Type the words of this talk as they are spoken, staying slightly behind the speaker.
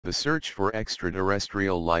The search for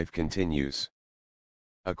extraterrestrial life continues.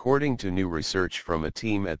 According to new research from a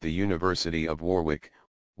team at the University of Warwick,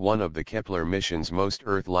 one of the Kepler mission's most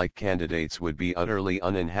Earth-like candidates would be utterly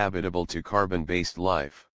uninhabitable to carbon-based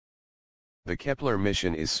life. The Kepler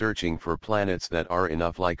mission is searching for planets that are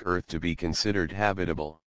enough like Earth to be considered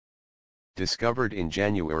habitable. Discovered in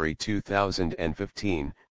January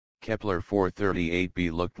 2015,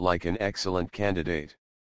 Kepler-438b looked like an excellent candidate.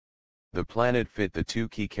 The planet fit the two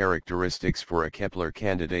key characteristics for a Kepler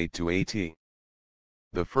candidate to AT.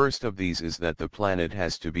 The first of these is that the planet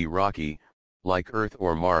has to be rocky, like Earth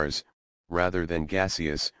or Mars, rather than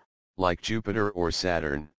gaseous, like Jupiter or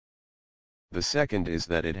Saturn. The second is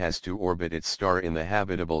that it has to orbit its star in the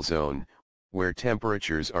habitable zone, where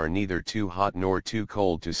temperatures are neither too hot nor too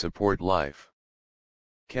cold to support life.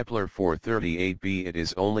 Kepler-438b, it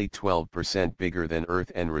is only 12% bigger than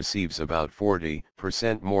Earth and receives about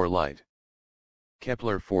 40% more light.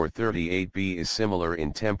 Kepler-438b is similar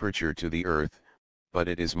in temperature to the Earth, but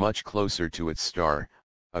it is much closer to its star,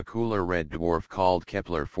 a cooler red dwarf called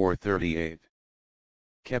Kepler-438.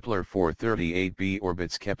 Kepler-438b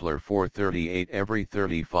orbits Kepler-438 every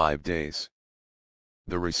 35 days.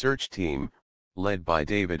 The research team, led by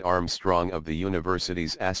David Armstrong of the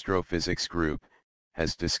university's astrophysics group,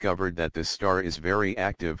 has discovered that the star is very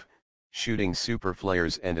active, shooting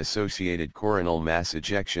superflares and associated coronal mass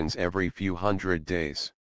ejections every few hundred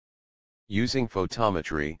days. Using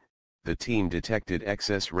photometry, the team detected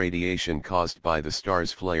excess radiation caused by the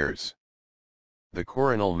star's flares. The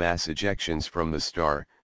coronal mass ejections from the star,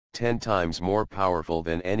 10 times more powerful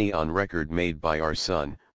than any on record made by our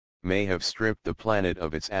Sun, may have stripped the planet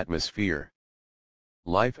of its atmosphere.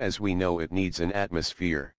 Life as we know it needs an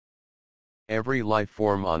atmosphere. Every life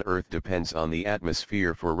form on Earth depends on the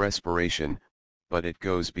atmosphere for respiration, but it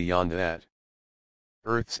goes beyond that.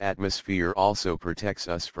 Earth's atmosphere also protects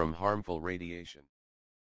us from harmful radiation.